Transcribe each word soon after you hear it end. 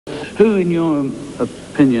Who, in your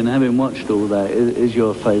opinion, having watched all that, is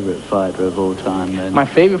your favourite fighter of all time then? My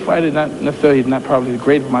favorite fighter, not necessarily, not probably the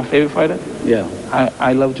greatest, but my favorite fighter? Yeah.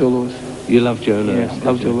 I love Joe Louis. You love Joe Louis? Yeah, I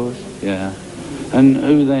love Joe Louis. Yeah. And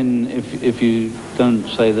who then, if you don't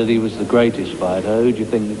say that he was the greatest fighter, who do you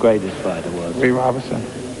think the greatest fighter was? Ray Robinson.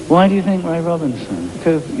 Why do you think Ray Robinson?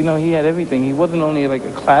 Because, you know, he had everything. He wasn't only like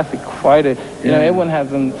a classic fighter. You know, everyone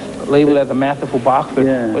has him labeled as a masterful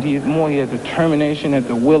boxer, but he had determination, had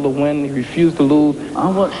the will to win. He refused to lose. I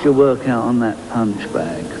watched your workout on that punch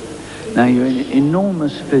bag. Now, you're an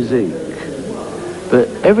enormous physique, but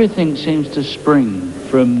everything seems to spring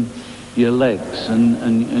from your legs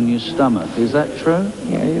and your stomach. Is that true?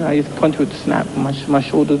 Yeah, you know, I used to punch with the snap of my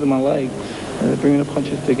shoulders and my legs. Bringing the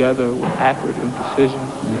punches together with accurate and precision.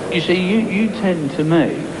 You see, you tend to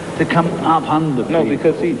me to come up under people. No,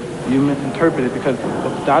 because see, you misinterpret it, because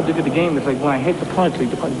the object of the game is like when I hit the punch,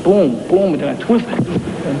 like the punch, boom, boom, and then I twist it,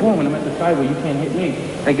 and boom, and I'm at the side where you can't hit me.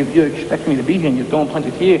 Like if you expect me to be here and you're throwing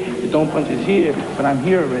punches here, you're throwing punches here, but I'm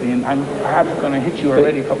here already, and I'm perhaps going to hit you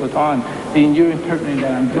already a couple of times. Then you're interpreting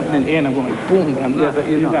that I'm jumping in the air and I'm going like boom, but I'm not. But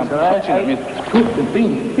you're not. Punching, I mean, swoop and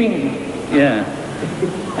bing, bing. Yeah.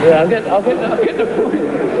 Yeah, I'll get the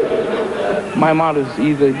point. My motto is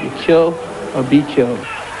either you kill or be killed.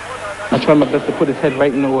 I try my best to put his head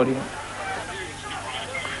right in the audience.